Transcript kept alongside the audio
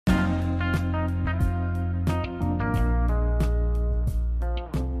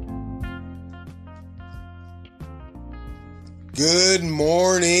Good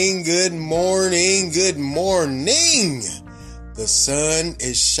morning, good morning, good morning. The sun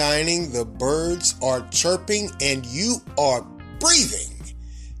is shining, the birds are chirping, and you are breathing.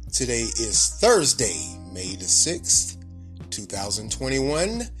 Today is Thursday, May the 6th,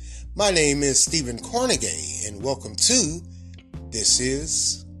 2021. My name is Stephen Cornegay, and welcome to This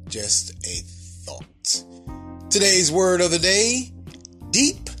Is Just a Thought. Today's word of the day,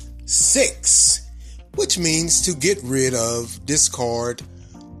 deep six, which means to get rid of, discard,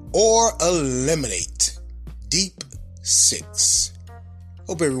 or eliminate. Deep six.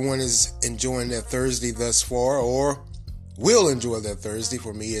 Hope everyone is enjoying their Thursday thus far, or will enjoy their Thursday.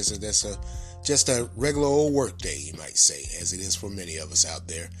 For me, that's just a regular old work day, you might say, as it is for many of us out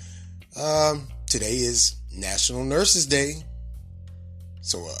there. Today is National Nurses Day,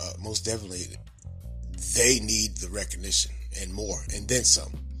 so most definitely they need the recognition and more, and then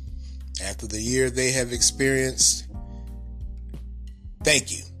some. After the year they have experienced,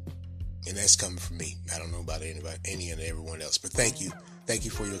 thank you. And that's coming from me. I don't know about any and everyone else, but thank you. Thank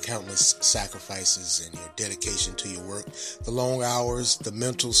you for your countless sacrifices and your dedication to your work. The long hours, the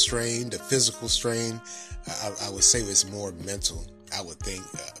mental strain, the physical strain. I would say it's more mental, I would think.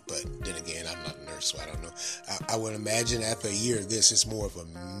 But then again, I'm not a nurse, so I don't know. I would imagine after a year of this, it's more of a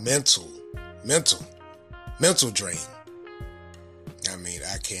mental drain. I mean,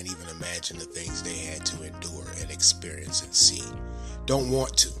 I can't even imagine the things they had to endure and experience and see. Don't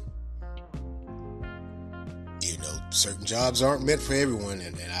want to. You know, certain jobs aren't meant for everyone,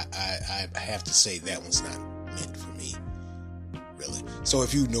 and I have to say that one's not meant for me, really. So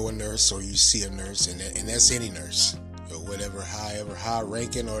if you know a nurse or you see a nurse, and that's any nurse, or whatever, however high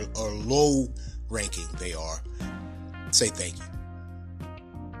ranking or low ranking they are, say thank you.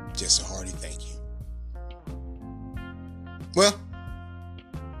 Just a hearty thank you. Well,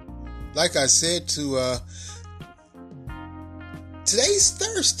 like I said, today's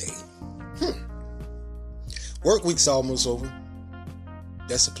Thursday. Work week's almost over.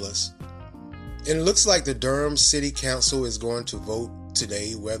 That's a plus. And it looks like the Durham City Council is going to vote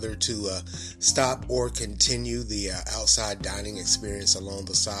today whether to stop or continue the outside dining experience along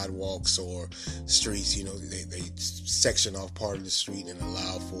the sidewalks or streets. You know, they section off part of the street and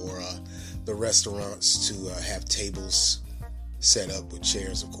allow for the restaurants to have tables set up with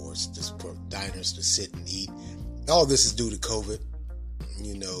chairs, of course, just for diners to sit and eat. All this is due to COVID,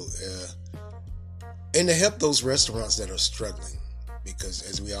 you know, and to help those restaurants that are struggling, because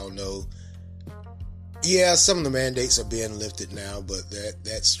as we all know, yeah, some of the mandates are being lifted now, but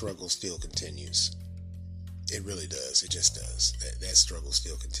that struggle still continues. It really does. It just does. That struggle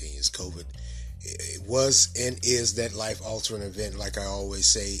still continues. COVID, it was and is that life-altering event. Like I always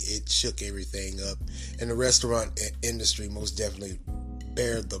say, it shook everything up, and the restaurant industry most definitely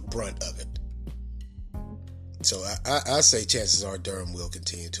bared the brunt of it. So I say chances are Durham will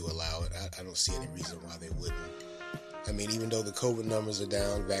continue to allow it. I don't see any reason why they wouldn't. I mean, even though the COVID numbers are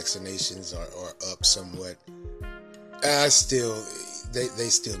down, vaccinations are up somewhat, they still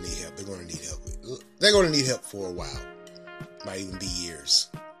need help. They're going to need help. They're going to need help for a while. Might even be years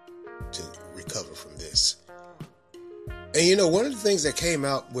to recover from this. And you know, one of the things that came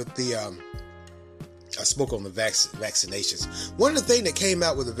out with the I spoke on the vaccinations. One of the things that came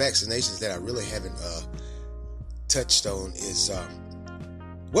out with the vaccinations that I really haven't touched on is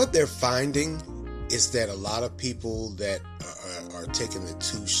what they're finding is that a lot of people that are taking the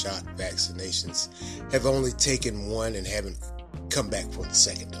 2-shot vaccinations have only taken one and haven't come back for the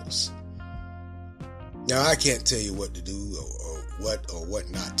second dose. Now, I can't tell you what to do or what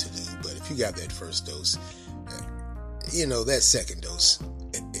not to do, but if you got that first dose, you know, that second dose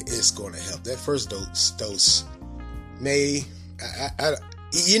is going to help. That first dose may,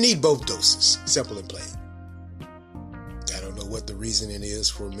 you need both doses, simple and plain. I don't know what the reasoning is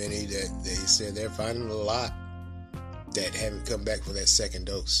for many that they said they're finding a lot that haven't come back for that second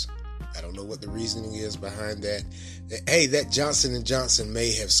dose. I don't know what the reasoning is behind that. Hey, that Johnson & Johnson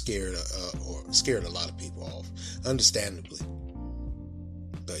may have scared a lot of people off, understandably.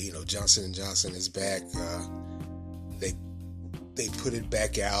 But you know, Johnson & Johnson is back. They put it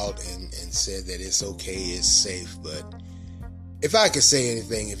back out and said that it's okay, it's safe. But if I could say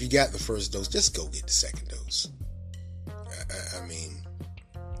anything, if you got the first dose, just go get the second dose. I mean,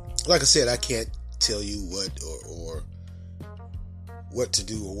 like I said, I can't tell you what or what to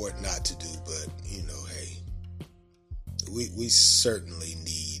do or what not to do, but you know, hey, we certainly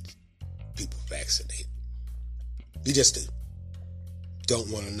need people vaccinated. We just do. Don't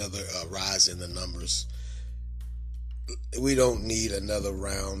want another rise in the numbers. We don't need another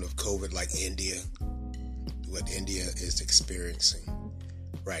round of COVID like India, what India is experiencing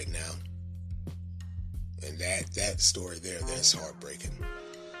right now. And that story that's heartbreaking.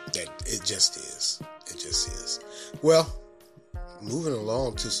 That it just is. It just is. Well, moving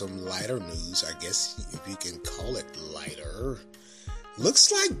along to some lighter news, I guess if you can call it lighter.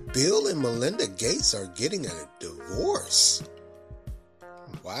 Looks like Bill and Melinda Gates are getting a divorce.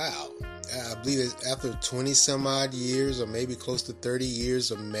 Wow. I believe that after 20 some odd years, or maybe close to 30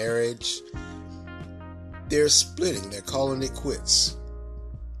 years of marriage, they're splitting. They're calling it quits.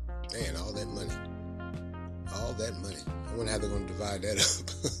 Man, all that money. All that money. I wonder how they're going to divide that up.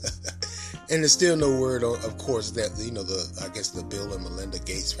 And there's still no word, of course, that, the Bill and Melinda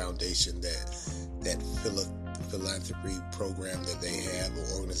Gates Foundation, that philanthropy program that they have,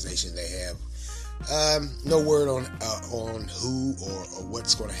 or organization they have. No word on who or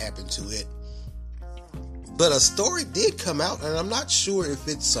what's going to happen to it. But a story did come out, and I'm not sure if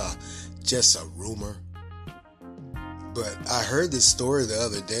it's just a rumor. But I heard this story the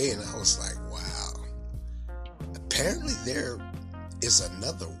other day, and I was like, wow. Apparently there is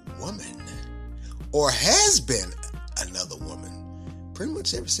another woman, or has been another woman, pretty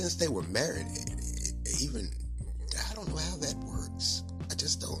much ever since they were married. Even, I don't know how that works. I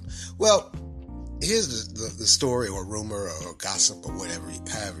just don't. Well, here's the story, or rumor, or gossip, or whatever,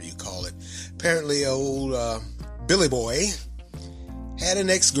 however you call it. Apparently, old Billy Boy had an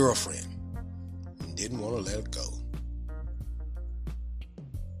ex-girlfriend and didn't want to let it go.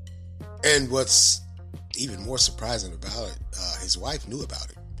 And what's even more surprising about it, his wife knew about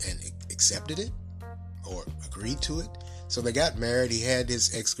it and accepted it, or agreed to it. So they got married. He had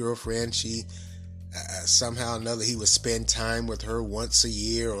his ex-girlfriend. She somehow or another, he would spend time with her once a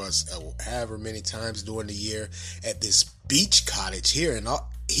year, or however many times during the year, at this beach cottage here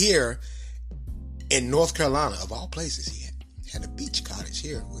in North Carolina, of all places. He had a beach cottage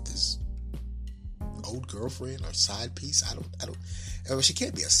here with his old girlfriend, or side piece. I don't. Well, she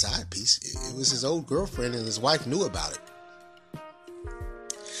can't be a side piece. It was his old girlfriend, and his wife knew about it.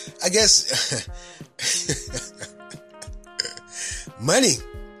 I guess money.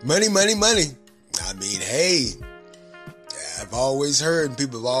 I mean, hey, I've always heard, and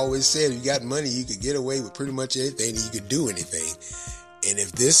people have always said, if you got money, you could get away with pretty much anything, and you could do anything. And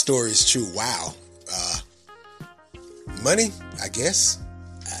if this story is true, wow. Money, I guess.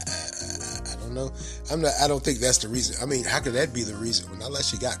 I don't know. I don't think that's the reason. I mean, how could that be the reason? Well, unless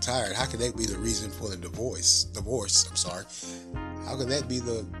she got tired, how could that be the reason for the divorce? I'm sorry. How could that be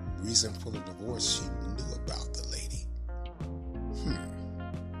the reason for the divorce? She knew about the lady.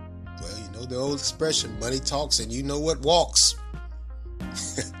 Well, you know the old expression, money talks and you know what walks.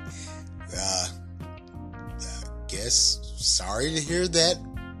 Guess, sorry to hear that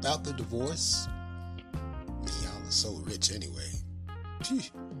about the divorce. Y'all are so rich anyway.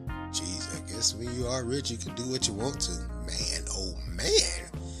 Jeez, I guess when you are rich, you can do what you want to. Man, oh man.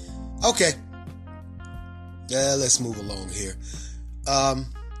 Okay. Let's move along here.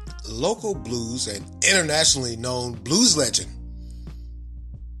 Local blues and internationally known blues legend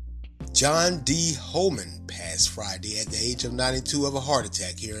John D. Holman passed Friday at the age of 92 of a heart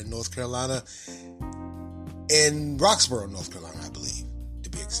attack here in North Carolina, in Roxborough, North Carolina, I believe, to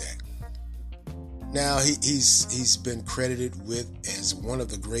be exact. Now, he's been credited with as one of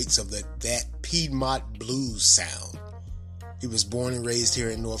the greats of that Piedmont blues sound. He was born and raised here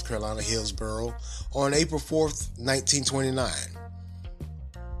in North Carolina, Hillsborough, on April 4th, 1929.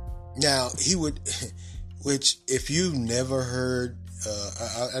 Now, which if you've never heard,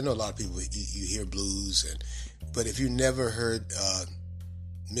 I know a lot of people, you hear blues, but if you never heard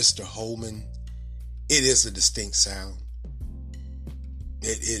Mr. Holman, it is a distinct sound.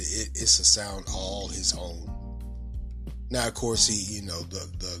 It's a sound all his own. Now, of course,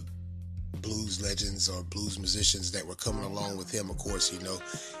 the blues legends or blues musicians that were coming along with him, of course, he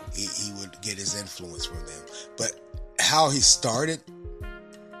would get his influence from them. But how he started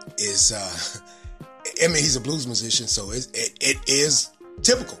is, he's a blues musician, so it is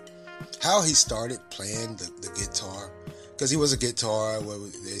typical. How he started playing the guitar, because he was a guitar,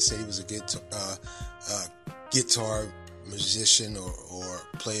 they said he was a guitar musician or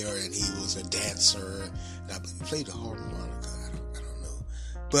player, and he was a dancer, and I believe he played the harmonica. I don't know,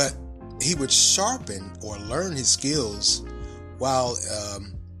 but he would sharpen or learn his skills while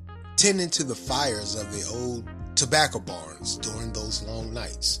tending to the fires of the old tobacco barns during those long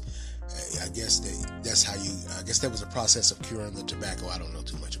nights. I guess that was a process of curing the tobacco. I don't know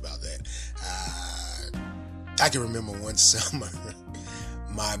too much about that. I can remember one summer,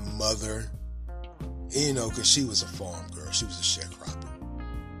 my mother, because she was a farm girl, she was a sharecropper,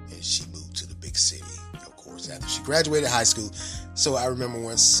 and she moved to the big city, of course, after she graduated high school. So I remember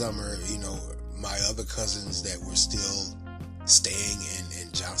one summer, my other cousins that were still staying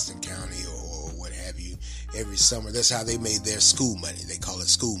in Johnston County or what have you, every summer. That's how they made their school money. They call it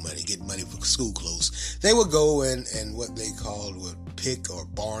school money, get money for school clothes. They would go and what they called would pick or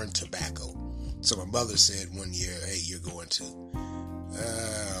barn tobacco. So my mother said one year, hey, you're going to,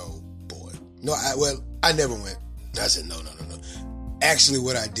 oh boy. No, I never went. I said, no. Actually,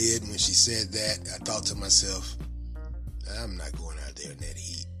 what I did when she said that, I thought to myself, I'm not going out there in that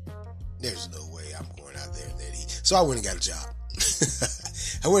heat. There's no way I'm going out there in that heat. So I went and got a job.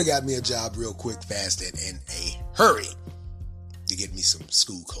 I went and got me a job real quick, fast, and in a hurry to get me some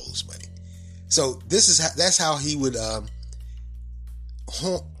school clothes money. So that's how he would,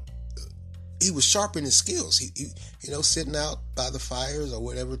 he was sharpening his skills. He sitting out by the fires or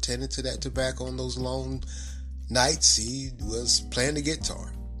whatever, tending to that tobacco on those long nights, he was playing the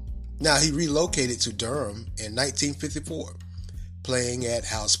guitar. Now, he relocated to Durham in 1954, playing at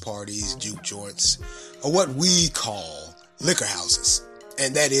house parties, juke joints, or what we call liquor houses.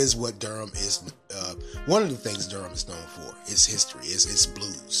 And that is what Durham is. One of the things Durham is known for is history, is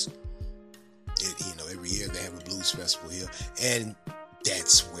blues. Every year they have a blues festival here. And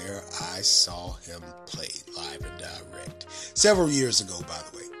that's where I saw him play live and direct. Several years ago, by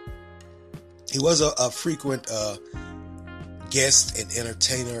the way. He was a frequent guest and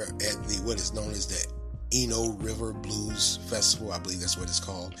entertainer at what is known as the Eno River Blues Festival. I believe that's what it's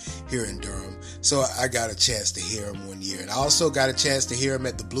called here in Durham. So I got a chance to hear him one year. And I also got a chance to hear him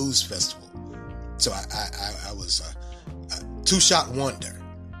at the Blues Festival. So I was a two-shot wonder.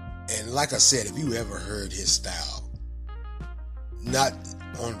 And like I said, if you ever heard his style, not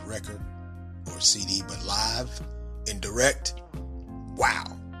on record or CD, but live and direct, wow.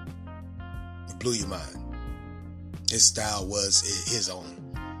 Blew your mind. His style was his own.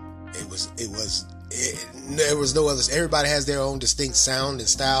 There was no others. Everybody has their own distinct sound and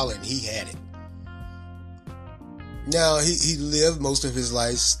style, and he had it. Now, he lived most of his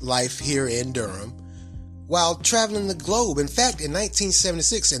life here in Durham while traveling the globe. In fact, in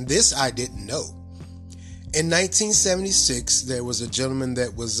 1976, and this I didn't know, in 1976, there was a gentleman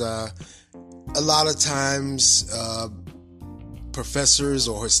that was a lot of times professors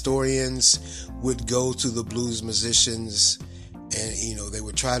or historians would go to the blues musicians and, they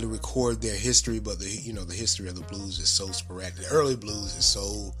would try to record their history, but the history of the blues is so sporadic. The early blues is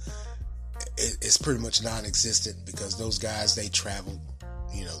it's pretty much non-existent because those guys, they traveled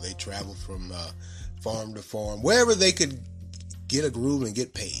from farm to farm, wherever they could get a groove and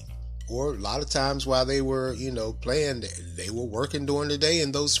get paid. Or a lot of times while they were, playing, they were working during the day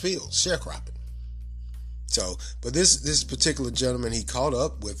in those fields, sharecropping. So, but this particular gentleman, he caught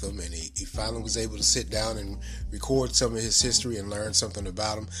up with him and he finally was able to sit down and record some of his history and learn something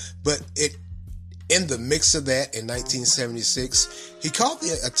about him. But in the mix of that, in 1976, he caught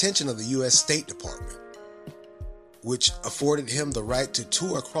the attention of the U.S. State Department, which afforded him the right to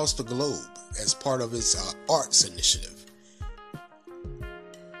tour across the globe as part of his arts initiative.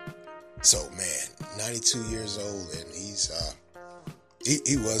 So, man, 92 years old, and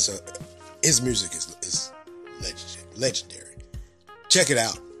his music is legendary. Check it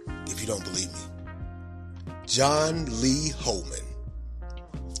out if you don't believe me. John Lee Holman,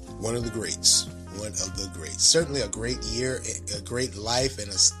 one of the greats. Certainly a great year, a great life, and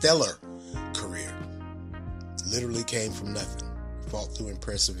a stellar career. Literally came from nothing, fought through and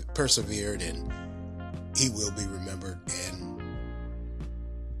persevered, and he will be remembered and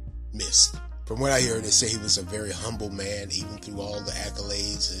missed. From what I hear, they say he was a very humble man. Even through all the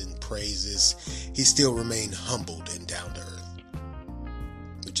accolades and praises, he still remained humbled and down to earth,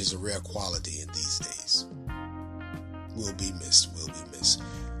 which is a rare quality in these days. Will be missed.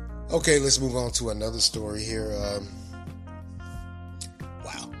 Okay, let's move on to another story here.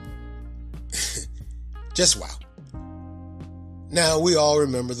 Wow. Just wow. Now, we all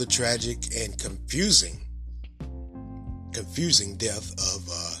remember the tragic and confusing death of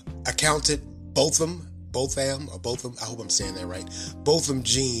accountant Botham, I hope I'm saying that right, Botham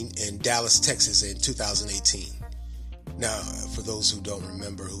Jean in Dallas, Texas in 2018. Now, for those who don't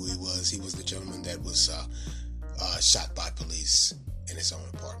remember who he was the gentleman that was shot by police in his own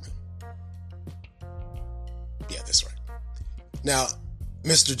apartment. Yeah, that's right. Now,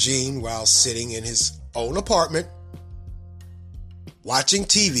 Mr. Jean, while sitting in his own apartment, watching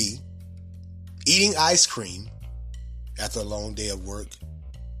TV, eating ice cream after a long day of work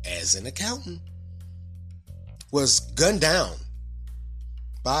as an accountant, was gunned down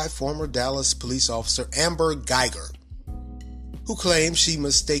by former Dallas police officer Amber Geiger, who claimed she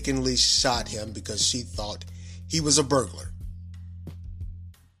mistakenly shot him because she thought he was a burglar.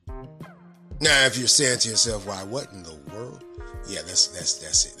 Now, if you're saying to yourself, why, what in the world? Yeah, that's it.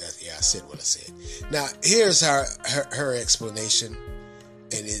 I said what I said. Now, here's her explanation.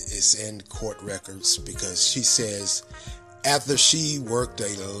 and it's in court records, because she says after she worked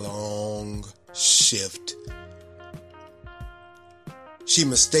a long shift, she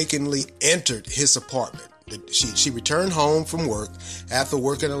mistakenly entered his apartment. She returned home from work after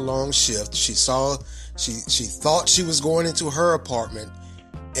working a long shift. She thought she was going into her apartment,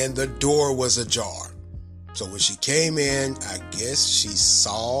 and the door was ajar. So when she came in, I guess she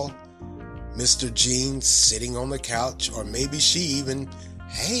saw Mr. Gene sitting on the couch, or maybe she even,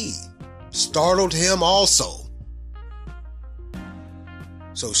 startled him also.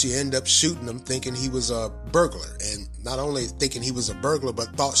 So she ended up shooting him, thinking he was a burglar, and not only thinking he was a burglar,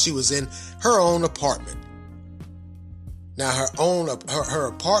 but thought she was in her own apartment. Now her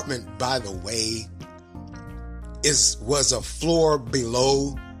apartment, by the way, was a floor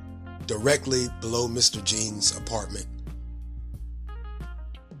below, directly below Mr. Gene's apartment.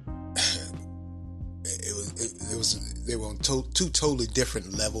 They were on two totally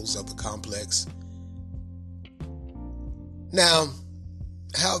different levels of the complex. Now,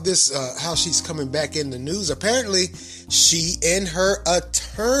 how she's coming back in the news? Apparently, she and her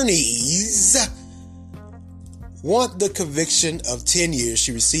attorneys want the conviction of 10 years.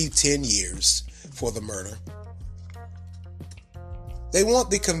 She received 10 years for the murder. They want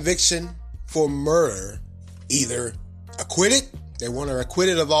the conviction for murder either acquitted, they want her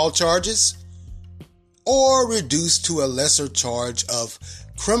acquitted of all charges, or reduced to a lesser charge of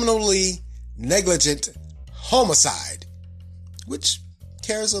criminally negligent homicide, which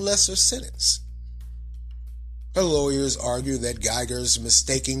carries a lesser sentence. Her lawyers argue that Geiger's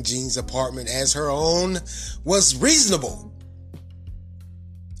mistaking Jean's apartment as her own was reasonable,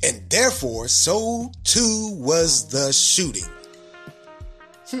 and therefore so too was the shooting.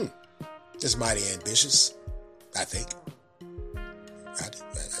 It's mighty ambitious, I think.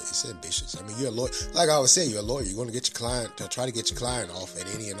 It's ambitious. I mean, you're a lawyer. Like I always say, you're a lawyer. You're going to get your client, try to get your client off at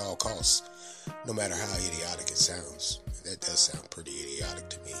any and all costs, no matter how idiotic it sounds. That does sound pretty idiotic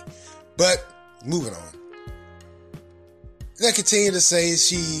to me. But moving on. They continue to say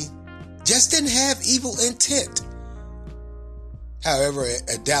she just didn't have evil intent. However,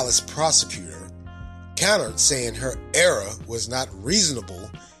 a Dallas prosecutor countered, saying her error was not reasonable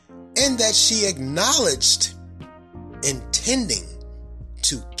and that she acknowledged intending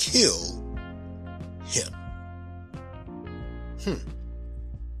to kill him.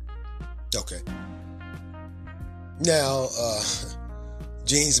 Okay. Now,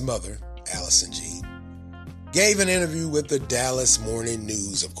 Jean's mother, Allison Jean, gave an interview with the Dallas Morning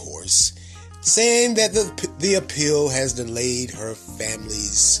News, of course, saying that the appeal has delayed her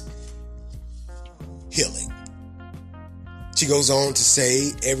family's healing. She goes on to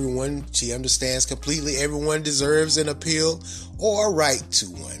say she understands completely everyone deserves an appeal or a right to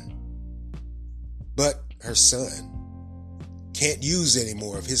one. But her son can't use any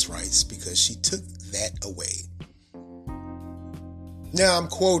more of his rights because she took that away. Now I'm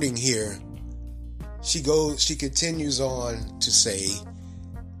quoting here. She continues on to say,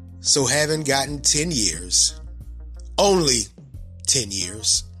 so having gotten 10 years, only 10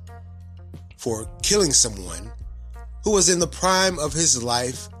 years, for killing someone who was in the prime of his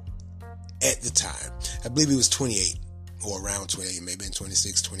life at the time. I believe he was 28 or around 28, maybe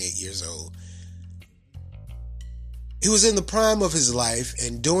 26, 28 years old. He was in the prime of his life,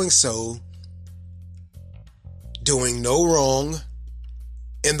 and doing so, doing no wrong,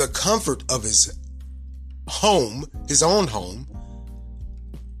 in the comfort of his home, his own home.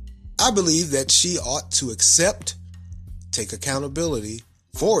 I believe that she ought to accept, take accountability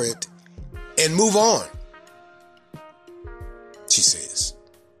for it, and move on, she says.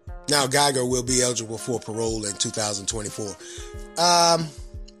 Now, Geiger will be eligible for parole in 2024.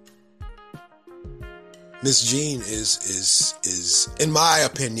 Miss Jean is, in my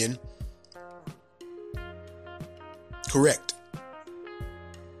opinion, correct.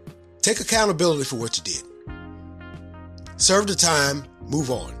 Take accountability for what you did. Serve the time,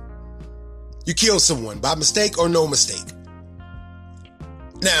 move on. You killed someone by mistake or no mistake.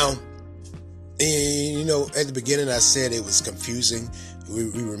 Now, at the beginning I said it was confusing. We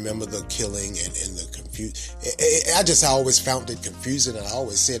remember the killing and the confusion. I always found it confusing, and I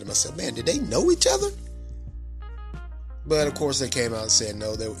always said to myself, man, did they know each other? But of course they came out and said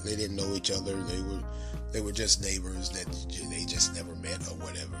no, they didn't know each other. They were just neighbors that they just never met or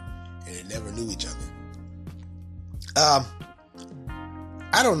whatever, and they never knew each other.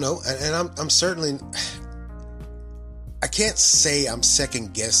 I don't know, and I'm certainly, I can't say I'm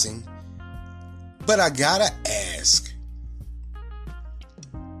second guessing, but I gotta ask.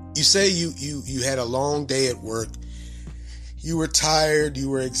 You say you had a long day at work, you were tired, you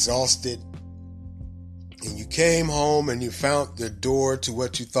were exhausted, and you came home and you found the door to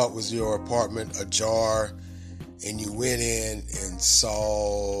what you thought was your apartment ajar, and you went in and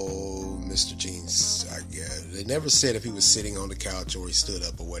saw Mr. Jeans. I guess they never said if he was sitting on the couch or he stood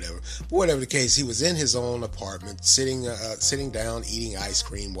up or whatever. But whatever the case, he was in his own apartment, sitting down, eating ice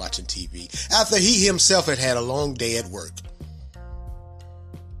cream, watching TV, after he himself had had a long day at work.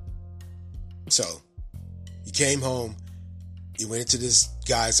 So, you came home, you went into this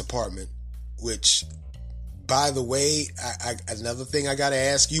guy's apartment, which, by the way, another thing I gotta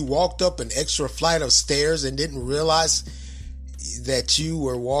ask, you walked up an extra flight of stairs and didn't realize that you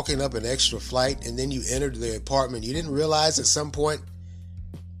were walking up an extra flight, and then you entered the apartment. You didn't realize at some point,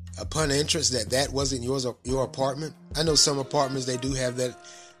 upon entrance, that wasn't your apartment. I know some apartments, they do have that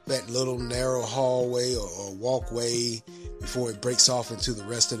little narrow hallway or walkway before it breaks off into the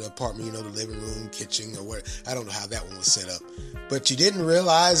rest of the apartment, the living room, kitchen, or what. I don't know how that one was set up. But you didn't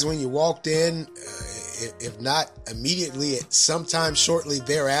realize when you walked in, if not immediately, at sometime shortly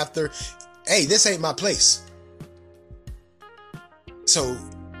thereafter, hey, this ain't my place. So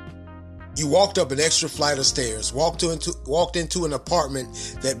you walked up an extra flight of stairs, walked into an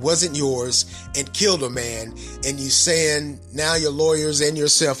apartment that wasn't yours, and killed a man. And you saying, now your lawyers and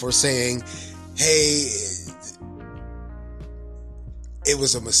yourself are saying, hey, it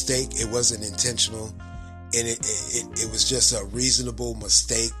was a mistake. It wasn't intentional. And it was just a reasonable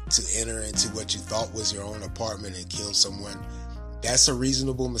mistake to enter into what you thought was your own apartment and kill someone. That's a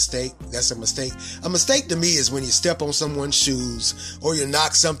reasonable mistake. That's a mistake. A mistake to me is when you step on someone's shoes, or you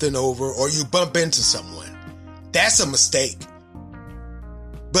knock something over, or you bump into someone. That's a mistake.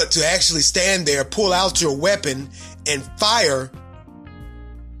 But to actually stand there, pull out your weapon, and fire,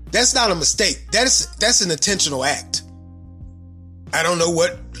 that's not a mistake. That's an intentional act. I don't know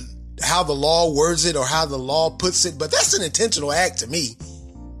how the law words it or how the law puts it, but that's an intentional act to me.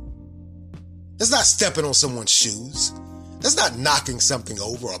 That's not stepping on someone's shoes. That's not knocking something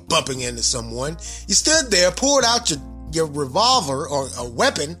over or bumping into someone. You stood there, pulled out your revolver or a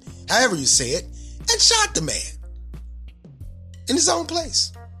weapon, however you say it, and shot the man in his own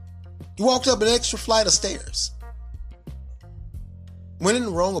place. You walked up an extra flight of stairs, went in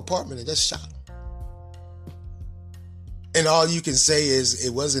the wrong apartment, and just shot him. And all you can say is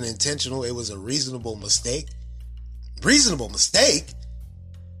it wasn't intentional. It was a reasonable mistake. Reasonable mistake?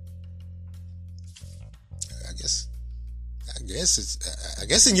 I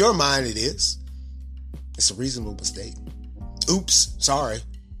guess in your mind it is. It's a reasonable mistake. Oops, sorry.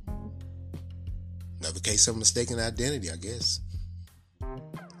 Another case of mistaken identity, I guess.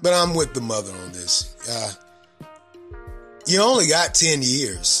 But I'm with the mother on this. You only got 10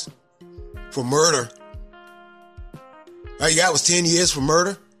 years for murder. All you got was 10 years for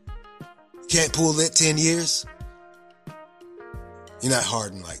murder? You can't pull that 10 years? You're not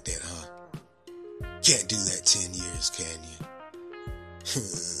hardened like that, huh? Can't do that 10 years, can you?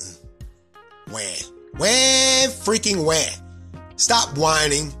 Wah, freaking wah. Stop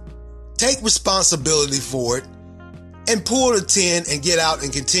whining, take responsibility for it, and pull the 10 and get out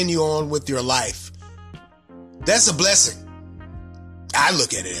and continue on with your life. That's a blessing. I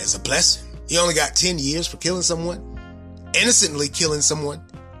look at it as a blessing. You only got 10 years for killing someone, innocently killing someone,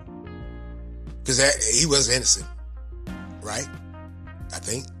 because he was innocent, right? I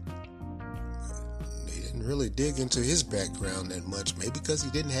think. Really dig into his background that much, maybe because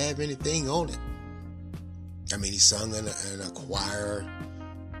he didn't have anything on it. I mean, he sung in a choir,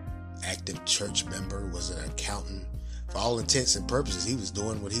 active church member, was an accountant. For all intents and purposes, he was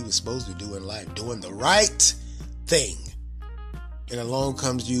doing what he was supposed to do in life, doing the right thing. And along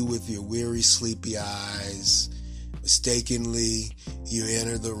comes you with your weary, sleepy eyes. Mistakenly, you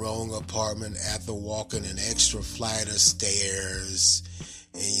enter the wrong apartment after walking an extra flight of stairs.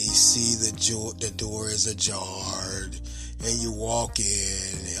 And you see the door is ajar, and you walk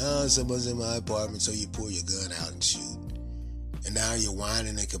in, someone's in my apartment, so you pull your gun out and shoot. And now you're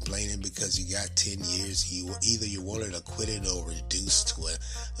whining and complaining because you got 10 years. Either you wanted acquitted or reduced to a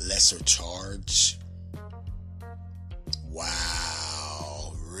lesser charge.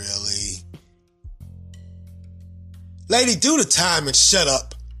 Wow, really? Lady, do the time and shut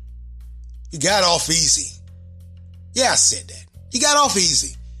up. You got off easy. Yeah, I said that. You got off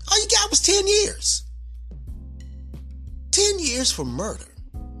easy. All you got was 10 years. 10 years for murder.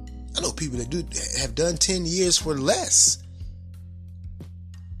 I know people that have done 10 years for less.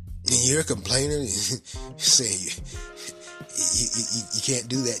 And you're complaining and saying you can't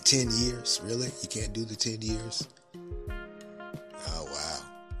do that 10 years. Really? You can't do the 10 years? Oh, wow.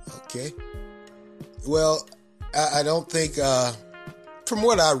 Okay. Well, I don't think... From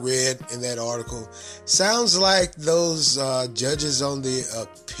what I read in that article, sounds like those judges on the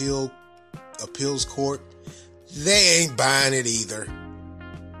appeals court, they ain't buying it either.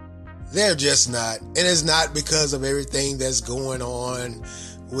 They're just not. And it's not because of everything that's going on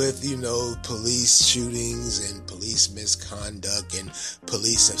with, police shootings and police misconduct and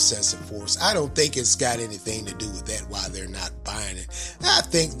police excessive force. I don't think it's got anything to do with that, why they're not buying it. I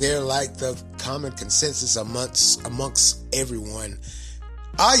think they're like the common consensus amongst everyone.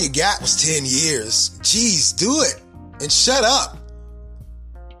 All you got was 10 years. Jeez, do it and shut up.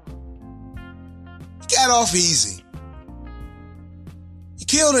 You got off easy. You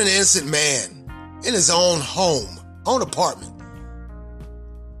killed an innocent man in his own home, own apartment.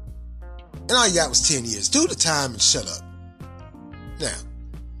 And all you got was 10 years. Do the time and shut up. Now,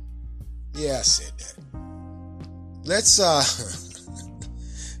 yeah, I said that. Let's, I'm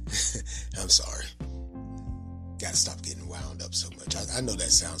sorry. Gotta stop getting wound up so much. I know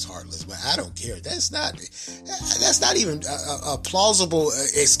that sounds heartless, but I don't care. That's not even a plausible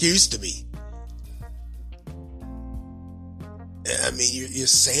excuse to me. I mean, you're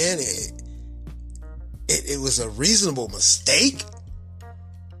saying it was a reasonable mistake?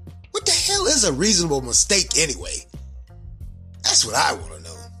 What the hell is a reasonable mistake anyway? That's what I want to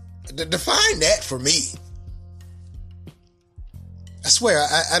know. Define that for me. I swear,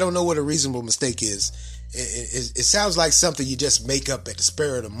 I don't know what a reasonable mistake is. It sounds like something you just make up at the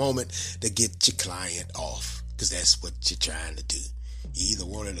spur of the moment to get your client off, because that's what you're trying to do. You either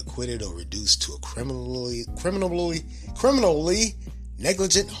want it acquitted or reduced to a criminally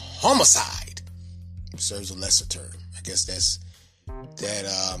negligent homicide. Serves a lesser term. I guess that. I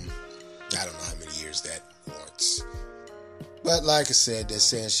don't know how many years that warrants. But like I said, they're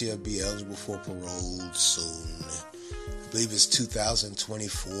saying she'll be eligible for parole soon. I believe it's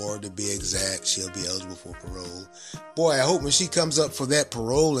 2024 to be exact. She'll be eligible for parole. Boy, I hope when she comes up for that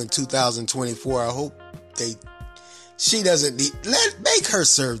parole in 2024, I hope she doesn't make her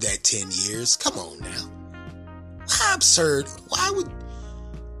serve that 10 years. Come on now. How absurd. Why would...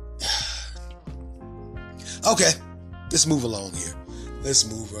 Okay, let's move along here. Let's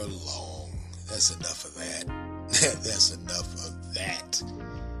move along. That's enough of that. That's enough of that.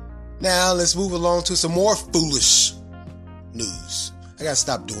 Now, let's move along to some more foolish news. I gotta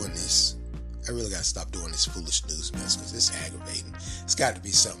stop doing this. I really gotta stop doing this foolish news mess because it's aggravating. It's got to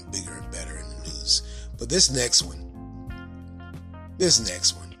be something bigger and better in the news. But this next one,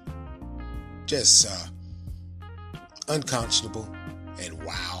 just unconscionable and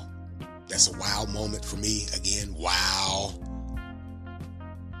wow. That's a wow moment for me. Again, wow.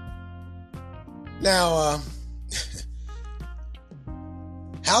 Now,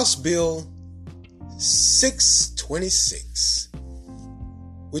 House Bill 626,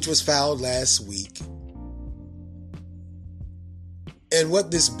 which was filed last week. And what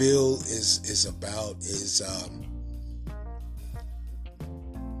this bill is about is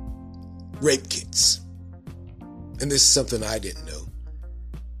rape kits. And this is something I didn't know.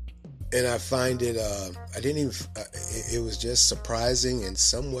 And I find it, it was just surprising and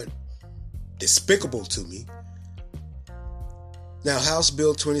somewhat despicable to me. Now, House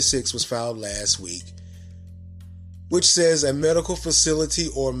Bill 26 was filed last week, which says a medical facility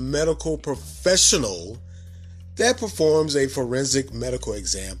or medical professional that performs a forensic medical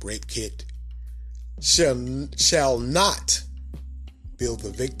exam, rape kit, shall not bill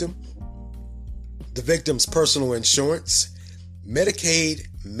the victim, the victim's personal insurance, Medicaid,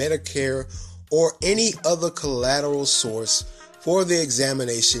 Medicare, or any other collateral source for the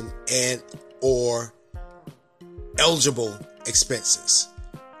examination and or eligible expenses.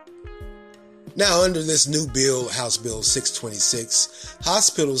 Now, under this new bill, House Bill 626,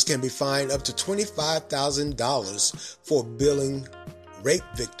 hospitals can be fined up to $25,000 for billing rape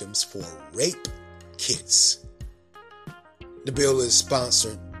victims for rape kits. The bill is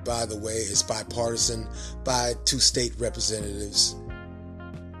sponsored, by the way, it's bipartisan by 2 state representatives.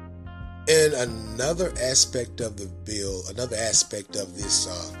 And another aspect of the bill, another aspect of this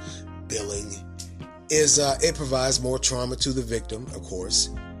billing is it provides more trauma to the victim, of course,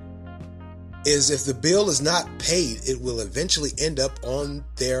 is if the bill is not paid, it will eventually end up on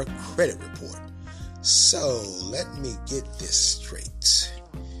their credit report. So, let me get this straight.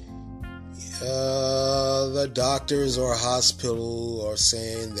 The doctors or hospital are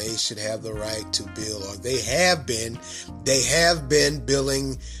saying they should have the right to bill, or they have been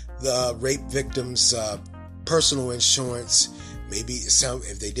billing the rape victims' personal insurance. Maybe some,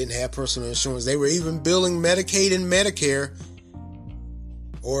 if they didn't have personal insurance, they were even billing Medicaid and Medicare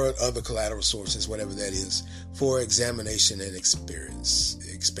or other collateral sources, whatever that is, for examination and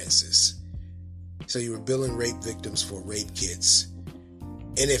expenses. So you were billing rape victims for rape kits.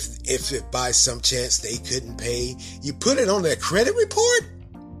 And if by some chance they couldn't pay, you put it on their credit report?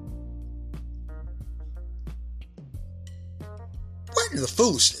 the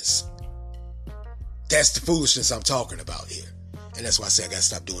foolishness. That's the foolishness I'm talking about here. And that's why I say I gotta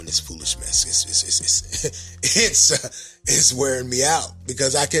stop doing this foolish mess. It's wearing me out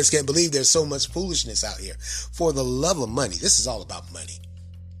because I just can't believe there's so much foolishness out here. For the love of money. This is all about money.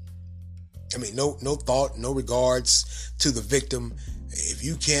 I mean, no thought, no regards to the victim. If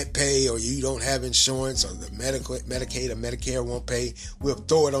you can't pay or you don't have insurance or the Medicaid or Medicare won't pay, we'll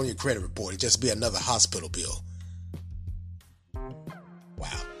throw it on your credit report. It'll just be another hospital bill.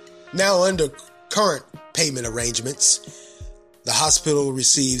 Wow. Now, under current payment arrangements, the hospital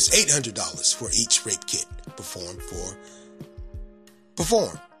receives $800 for each rape kit performed.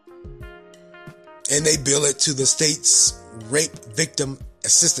 And they bill it to the state's Rape Victim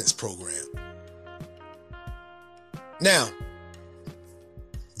Assistance Program. Now,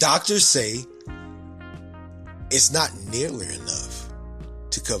 doctors say it's not nearly enough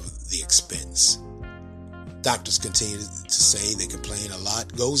to cover the expense. Doctors continue to say they complain a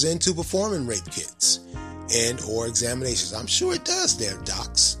lot goes into performing rape kits and or examinations. I'm sure it does there,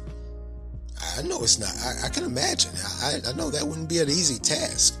 docs. I know it's not. I can imagine. I know that wouldn't be an easy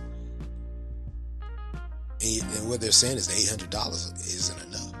task. And what they're saying is $800 isn't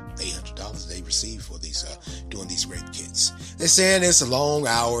enough. $800 they receive for these doing these rape kits. They're saying it's long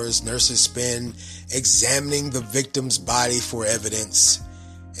hours nurses spend examining the victim's body for evidence,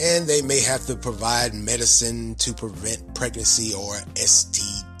 and they may have to provide medicine to prevent pregnancy or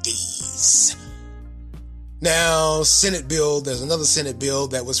STDs. Now, there's another Senate bill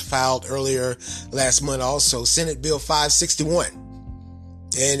that was filed earlier last month also, Senate Bill 561,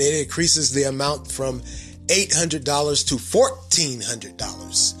 and it increases the amount from $800 to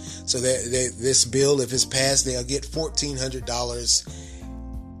 $1,400. So this bill, if it's passed, they'll get $1,400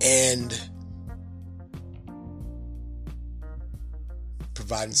 and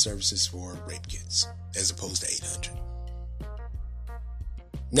providing services for rape kits as opposed to $800.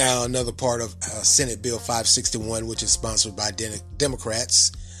 Now, another part of Senate Bill 561, which is sponsored by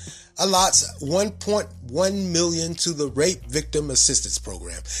Democrats, allots $1.1 million to the Rape Victim Assistance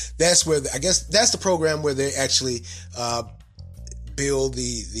Program. That's where I guess that's the program where they actually bill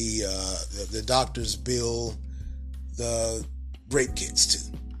the doctors bill the rape kits to.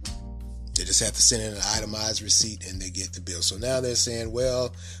 They just have to send in an itemized receipt and they get the bill. So now they're saying,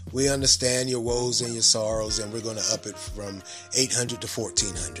 well, we understand your woes and your sorrows, and we're going to up it from $800 to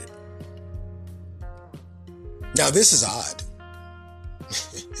 $1,400. Now this is odd.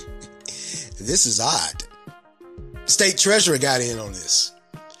 This is odd. State Treasurer got in on this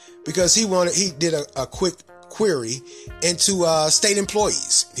because he did a quick query into state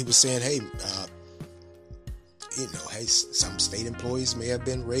employees. He was saying, hey, some state employees may have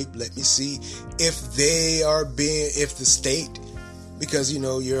been raped. Let me see if if the state, because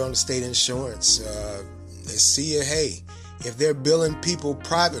you're on the state insurance. Let's see, if they're billing people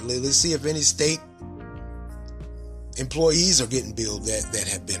privately, let's see if any state employees are getting billed that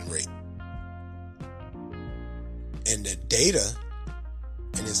have been raped. And the data,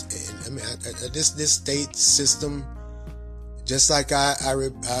 this state system, just like I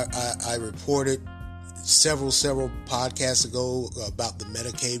reported several podcasts ago about the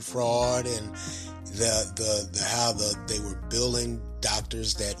Medicaid fraud and how they were billing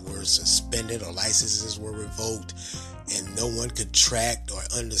doctors that were suspended or licenses were revoked, and no one could track or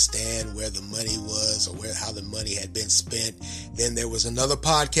understand where the money was or how the money had been spent. Then there was another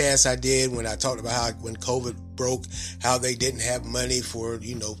podcast I did when I talked about how when COVID broke, how they didn't have money for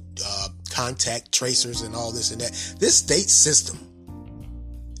contact tracers and all this and that. This state system,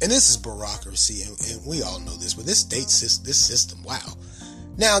 and this is bureaucracy, and we all know this, but this system, wow.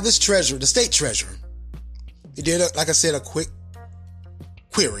 Now the state treasurer, he did, like I said, a quick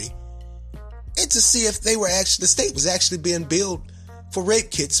query, and to see if the state was actually being billed for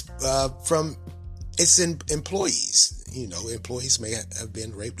rape kits from its employees. Employees may have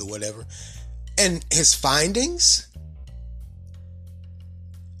been raped or whatever. And his findings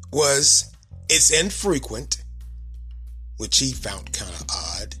was it's infrequent, which he found kind of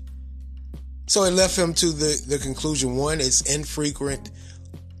odd. So it left him to the conclusion, one, it's infrequent,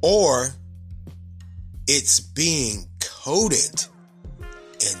 or it's being coded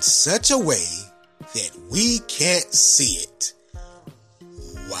in such a way that we can't see it.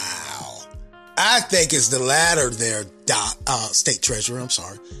 Wow. I think it's the latter there, State Treasurer. I'm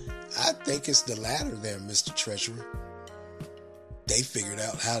sorry. I think it's the latter there, Mr. Treasurer. They figured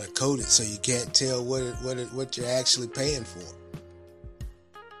out how to code it so you can't tell what you're actually paying for.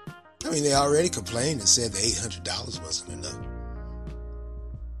 I mean, they already complained and said the $800 wasn't enough.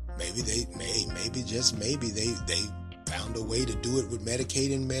 Maybe they found a way to do it with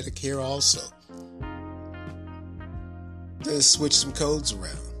Medicaid and Medicare also. to switch some codes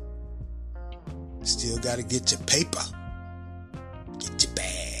around. Still got to get your paper. Get your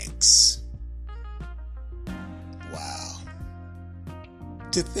bags. Wow.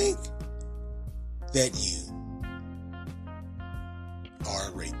 To think that you are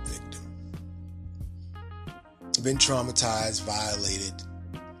a rape victim. You've been traumatized, violated,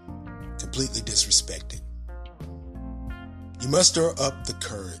 completely disrespected. You muster up the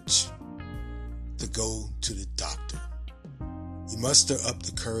courage to go to the doctor. You muster up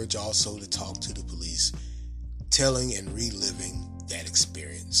the courage also to talk to the police, telling and reliving that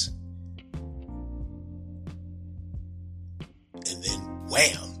experience. And then,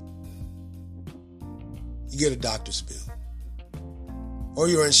 wham! You get a doctor's bill. Or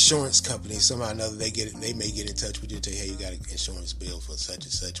your insurance company, somehow or another, they may get in touch with you and tell you, hey, you got an insurance bill for such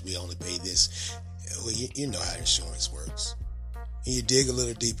and such. We only pay this. Well, you know how insurance works. And you dig a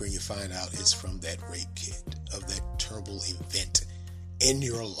little deeper and you find out it's from that rape kit, of that terrible event in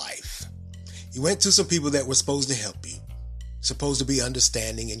your life. You went to some people that were supposed to help you, supposed to be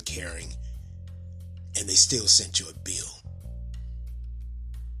understanding and caring, and they still sent you a bill.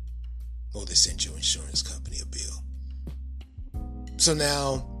 Or they sent your insurance company a bill. So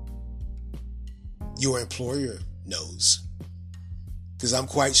now your employer knows. Because I'm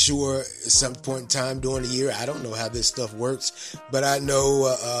quite sure at some point in time during the year, I don't know how this stuff works, but I know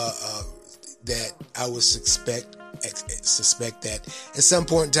that I would suspect that at some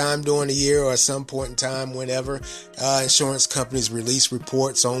point in time during the year or at some point in time whenever insurance companies release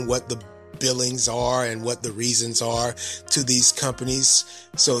reports on what the billings are and what the reasons are to these companies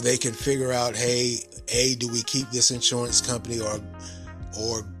so they can figure out, hey, A, do we keep this insurance company or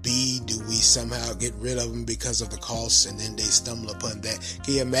B, do we somehow get rid of them because of the costs, and then they stumble upon that?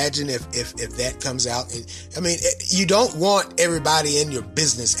 Can you imagine if that comes out? And I mean, you don't want everybody in your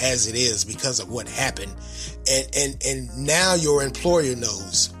business as it is because of what happened, and now your employer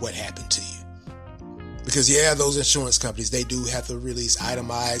knows what happened to you. Because those insurance companies, they do have to release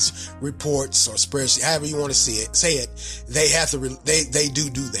itemized reports or spreadsheets, however you want to say it. They have to, they do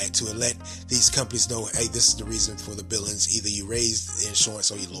that to let these companies know, hey, this is the reason for the billings. Either you raise the insurance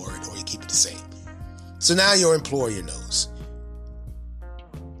or you lower it or you keep it the same. So now your employer knows.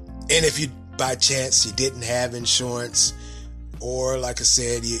 And if you, by chance, you didn't have insurance, or like I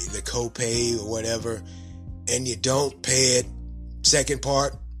said, the copay or whatever, and you don't pay it, second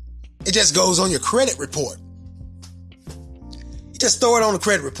part, it just goes on your credit report. You just throw it on the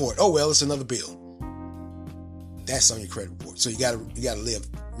credit report. Oh, well, it's another bill. That's on your credit report. So you gotta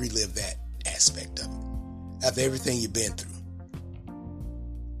relive that aspect of it after everything you've been through.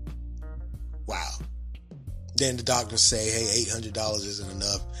 Wow. Then the doctors say, hey, $800 isn't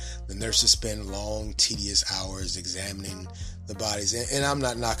enough. The nurses spend long, tedious hours examining the bodies. And I'm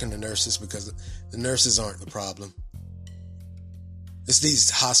not knocking the nurses, because the nurses aren't the problem. It's these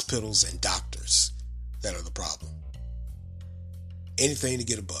hospitals and doctors that are the problem. Anything to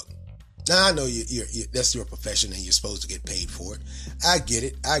get a buck. Now, I know that's your profession and you're supposed to get paid for it. I get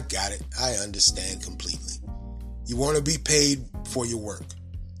it. I got it. I understand completely. You want to be paid for your work.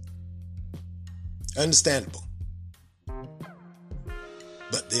 Understandable.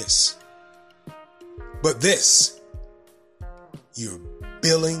 But this, you're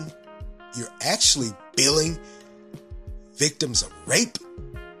actually billing victims of rape,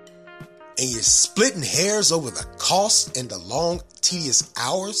 and you're splitting hairs over the cost and the long, tedious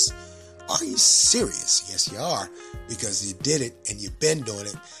hours? Are you serious? Yes, you are, because you did it and you've been doing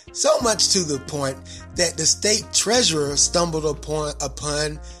it. So much to the point that the state treasurer stumbled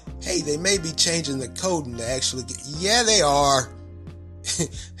upon, hey, they may be changing the code and actually yeah, they are.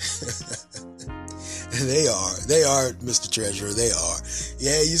 They are, Mr. Treasurer, they are.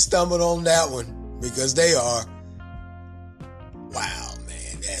 Yeah, you stumbled on that one, because they are. Wow,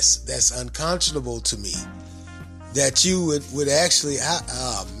 man, that's unconscionable to me. That you would actually,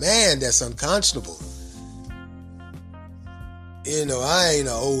 man, that's unconscionable. You know, I ain't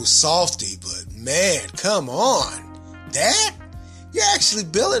an old softy, but man, come on. That? You're actually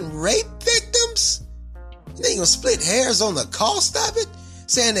billing rape victims? You ain't gonna split hairs on the cost of it?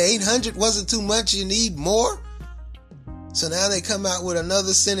 Saying the 800 wasn't too much, you need more? So now they come out with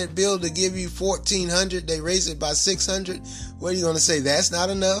another Senate bill to give you $1,400. They raise it by $600. What are you going to say? That's not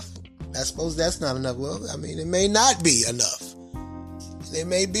enough? I suppose that's not enough. Well, I mean, it may not be enough. They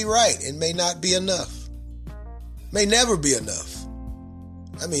may be right. It may not be enough. May never be enough.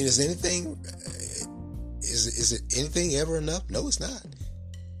 I mean, is it anything ever enough? No, it's not.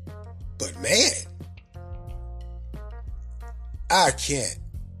 But man, I can't.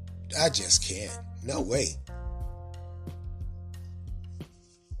 I just can't. No way.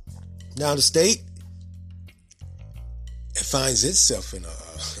 Now the state, finds itself in a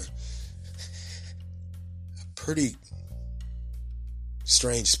pretty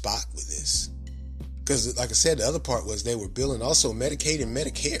strange spot with this. Because, like I said, the other part was they were billing also Medicaid and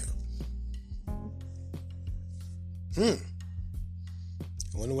Medicare. I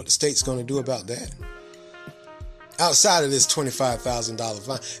wonder what the state's going to do about that. Outside of this $25,000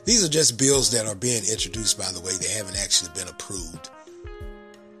 fine, these are just bills that are being introduced, by the way. They haven't actually been approved.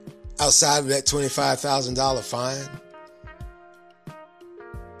 Outside of that $25,000 fine,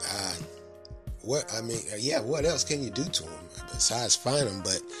 what else can you do to them besides fine them?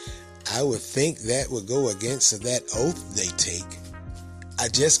 But I would think that would go against that oath they take. I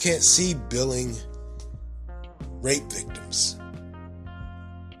just can't see billing rape victims.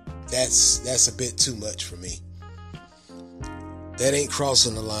 That's a bit too much for me. That ain't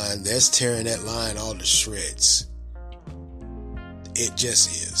crossing the line. That's tearing that line all to shreds. It just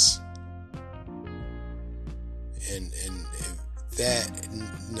is. And that,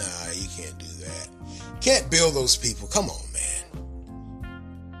 nah, you can't do that. Can't bill those people. Come on, man.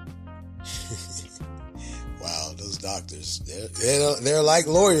 Wow, those doctors, they're like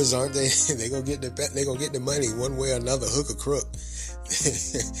lawyers, aren't they? They gonna get the money one way or another, hook or crook.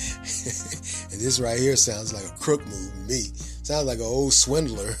 And this right here sounds like a crook move to me. Sounds like an old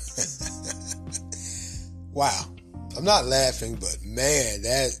swindler. Wow. I'm not laughing, but man,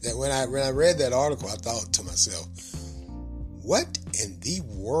 that when I read that article, I thought to myself, what in the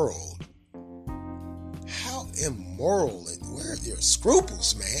world? How immoral, and where are your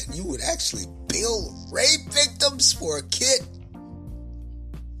scruples, man? You would actually bill rape victims for a kid?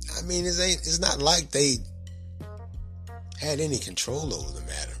 I mean, it's not like they had any control over the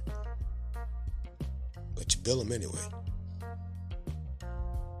matter. But you bill them anyway.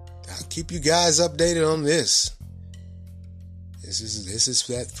 I'll keep you guys updated on this. This is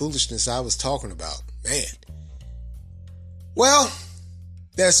that foolishness I was talking about. Man. Well,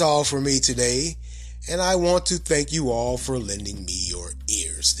 that's all for me today. And I want to thank you all for lending me your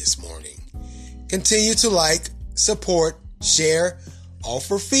ears this morning. Continue to like, support, share,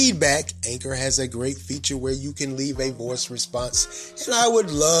 offer feedback. Anchor has a great feature where you can leave a voice response, and I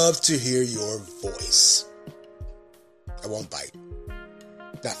would love to hear your voice. I won't bite.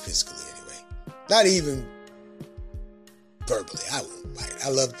 Not physically, anyway. Not even verbally. I won't bite. I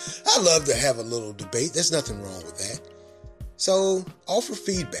love to have a little debate. There's nothing wrong with that. So, offer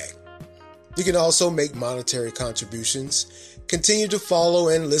feedback. You can also make monetary contributions. Continue to follow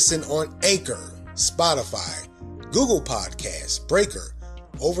and listen on Anchor, Spotify, Google Podcasts, Breaker,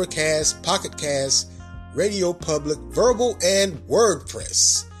 Overcast, Pocket Cast, Radio Public, Verbal, and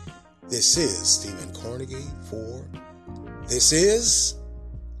WordPress. This is Stephen Carnegie for This Is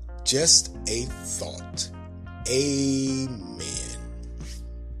Just a Thought. Amen.